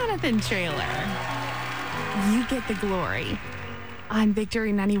Jonathan Trailer. You get the glory. On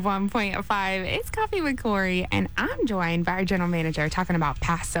Victory 91.5, it's Coffee with Corey, and I'm joined by our general manager talking about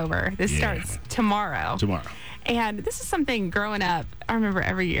Passover. This starts tomorrow. And this is something growing up, I remember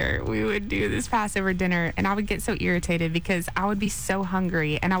every year we would do this Passover dinner, and I would get so irritated because I would be so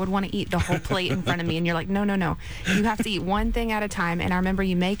hungry and I would want to eat the whole plate in front of me. And you're like, no. You have to eat one thing at a time. And I remember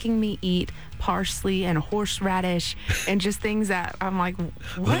you making me eat parsley and horseradish and just things that I'm like,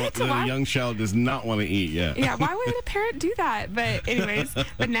 what? The young child does not want to eat yet. Yeah, why would a parent do that? But anyways,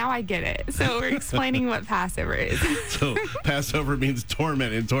 now I get it. So we're explaining what Passover is. So Passover means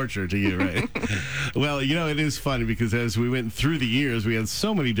torment and torture to you, right? Well, it is funny because as we went through the years, we had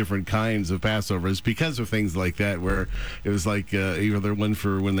so many different kinds of Passovers because of things like that, where it was like either one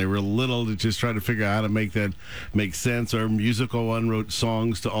for when they were little to just try to figure out how to make that make sense, or musical one wrote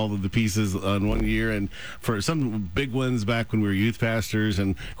songs to all of the pieces on one year, and for some big ones back when we were youth pastors,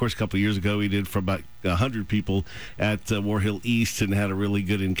 and of course a couple of years ago we did for about 100 people at War Hill East and had a really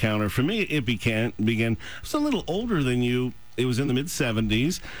good encounter. For me, it began. I was a little older than you. It was in the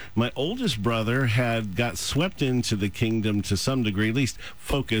mid-'70s. My oldest brother had got swept into the kingdom to some degree, at least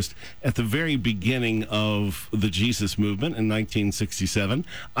focused at the very beginning of the Jesus movement in 1967.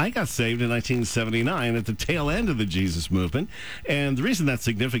 I got saved in 1979 at the tail end of the Jesus movement. And the reason that's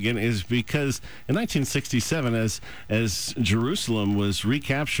significant is because in 1967, as Jerusalem was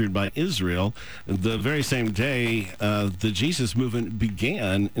recaptured by Israel, the very same day the Jesus movement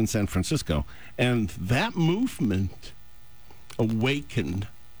began in San Francisco. And that movement awakened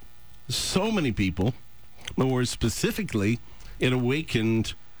so many people. More specifically, it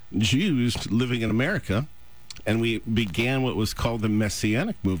awakened Jews living in America, and we began what was called the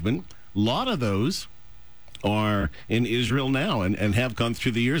Messianic movement. A lot of those are in Israel now and have gone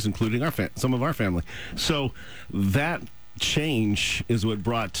through the years, including some of our family. So that change is what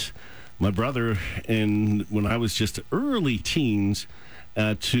brought my brother in, when I was just early teens,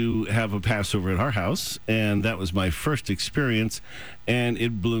 to have a Passover at our house, and that was my first experience, and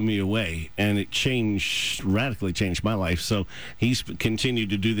it blew me away, and it radically changed my life. So he's continued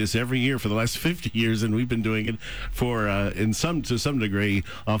to do this every year for the last 50 years, and we've been doing it for to some degree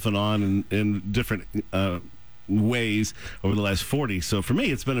off and on in different ways over the last 40. So for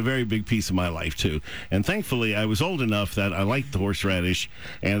me, it's been a very big piece of my life too. And thankfully, I was old enough that I liked the horseradish,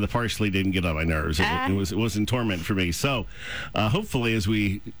 and the parsley didn't get on my nerves. It wasn't torment for me. So hopefully, as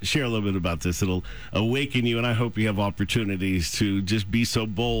we share a little bit about this, it'll awaken you, and I hope you have opportunities to just be so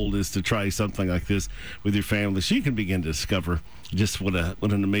bold as to try something like this with your family, so you can begin to discover just what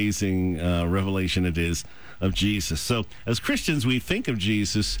an amazing revelation it is of Jesus. So as Christians, we think of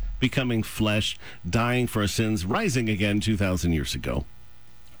Jesus becoming flesh, dying for our sins, rising again 2,000 years ago.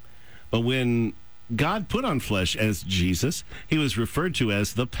 But when God put on flesh as Jesus, he was referred to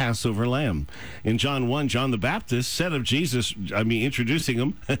as the Passover Lamb. In John 1, John the Baptist said of Jesus, introducing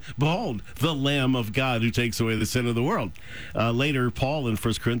him, behold, the Lamb of God who takes away the sin of the world. Later, Paul in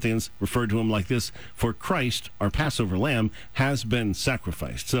 1 Corinthians referred to him like this: for Christ, our Passover Lamb, has been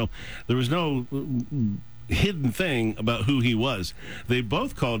sacrificed. So there was no hidden thing about who he was. They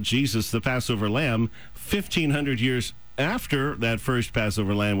both called Jesus the Passover Lamb 1,500 years after that first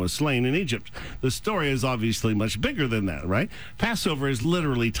Passover lamb was slain in Egypt. The story is obviously much bigger than that, right? Passover is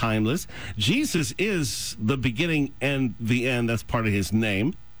literally timeless. Jesus is the beginning and the end. That's part of his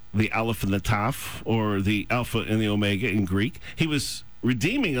name, the Aleph and the Taf, or the Alpha and the Omega in Greek. He was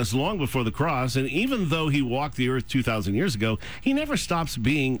redeeming us long before the cross, and even though he walked the earth 2,000 years ago, he never stops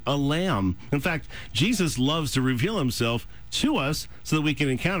being a lamb. In fact, Jesus loves to reveal himself to us so that we can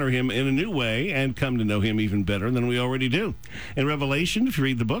encounter him in a new way and come to know him even better than we already do. In Revelation, if you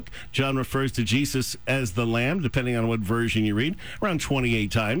read the book, John refers to Jesus as the Lamb, depending on what version you read, around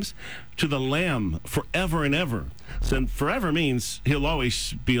 28 times, to the Lamb forever and ever. So forever means he'll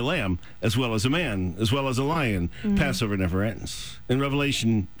always be a lamb, as well as a man, as well as a lion. Passover never ends. In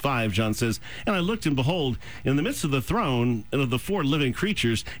Revelation 5, John says, and I looked, and behold, in the midst of the throne and of the four living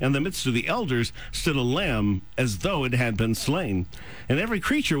creatures, and in the midst of the elders, stood a lamb as though it had been slain. And every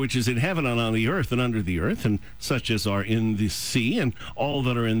creature which is in heaven and on the earth and under the earth, and such as are in the sea, and all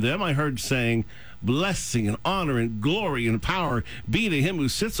that are in them, I heard saying, blessing and honor and glory and power be to him who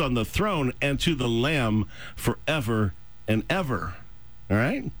sits on the throne and to the Lamb forever and ever. All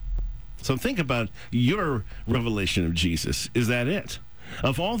right? So think about your revelation of Jesus. Is that it?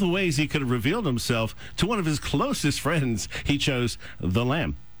 Of all the ways he could have revealed himself to one of his closest friends, he chose the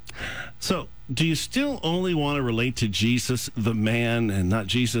Lamb. So, do you still only want to relate to Jesus, the man, and not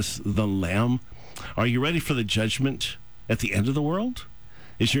Jesus, the Lamb? Are you ready for the judgment at the end of the world?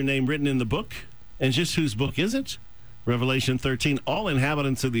 Is your name written in the book? And just whose book is it? Revelation 13, all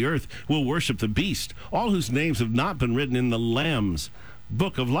inhabitants of the earth will worship the beast, all whose names have not been written in the Lamb's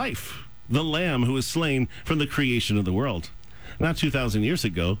book of life, the Lamb who was slain from the creation of the world. Not 2,000 years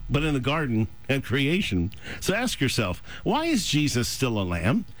ago, but in the garden at creation. So ask yourself, why is Jesus still a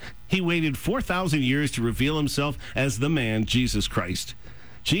lamb? He waited 4,000 years to reveal himself as the man, Jesus Christ.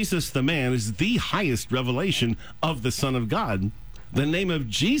 Jesus, the man, is the highest revelation of the Son of God. The name of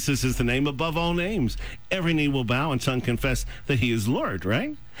Jesus is the name above all names. Every knee will bow and tongue confess that he is Lord,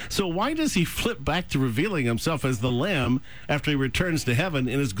 right? So why does he flip back to revealing himself as the Lamb after he returns to heaven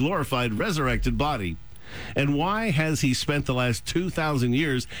in his glorified, resurrected body? And why has he spent the last 2,000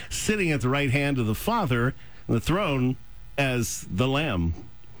 years sitting at the right hand of the Father on the throne as the Lamb?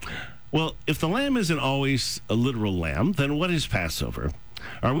 Well, if the lamb isn't always a literal lamb, then what is Passover?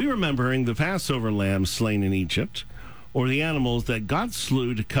 Are we remembering the Passover lamb slain in Egypt, or the animals that God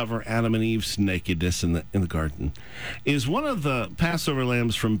slew to cover Adam and Eve's nakedness in the garden? Is one of the Passover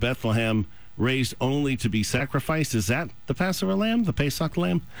lambs from Bethlehem raised only to be sacrificed? Is that the Passover lamb, the Pesach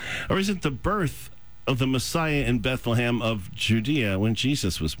lamb? Or is it the birth of the Messiah in Bethlehem of Judea when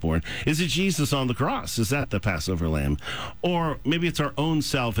Jesus was born? Is it Jesus on the cross? Is that the Passover lamb? Or maybe it's our own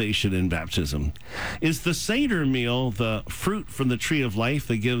salvation in baptism. Is the Seder meal the fruit from the tree of life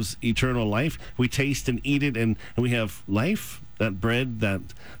that gives eternal life? We taste and eat it and we have life? That bread,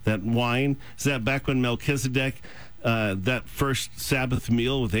 that wine? Is that back when Melchizedek, that first Sabbath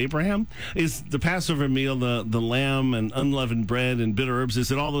meal with Abraham? Is the Passover meal the lamb and unleavened bread and bitter herbs? Is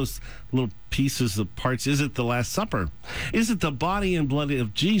it all those little pieces of parts? Is it the Last Supper? Is it the body and blood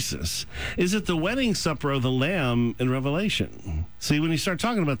of Jesus? Is it the wedding supper of the Lamb in Revelation? See, when you start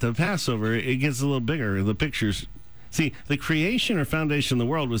talking about the Passover, it gets a little bigger. The pictures. See, the creation or foundation of the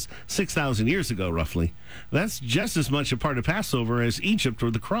world was 6,000 years ago, roughly. That's just as much a part of Passover as Egypt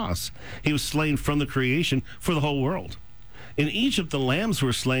or the cross. He was slain from the creation for the whole world. In Egypt, the lambs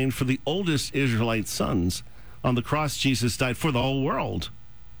were slain for the oldest Israelite sons. On the cross, Jesus died for the whole world.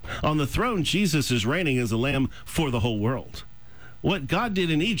 On the throne, Jesus is reigning as a lamb for the whole world. What God did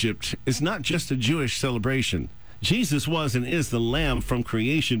in Egypt is not just a Jewish celebration. Jesus was and is the lamb from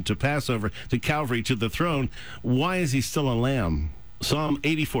creation to Passover to Calvary to the throne. Why is he still a lamb? Psalm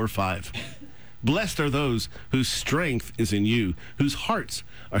 84:5. Blessed are those whose strength is in you, whose hearts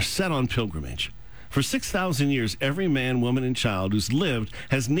are set on pilgrimage. For 6,000 years, every man, woman, and child who's lived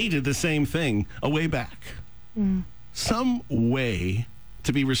has needed the same thing, a way back. Some way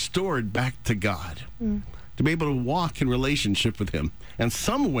to be restored back to God. To be able to walk in relationship with him, and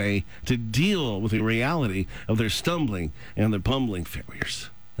some way to deal with the reality of their stumbling and their bumbling failures.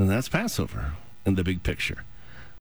 And that's Passover in the big picture.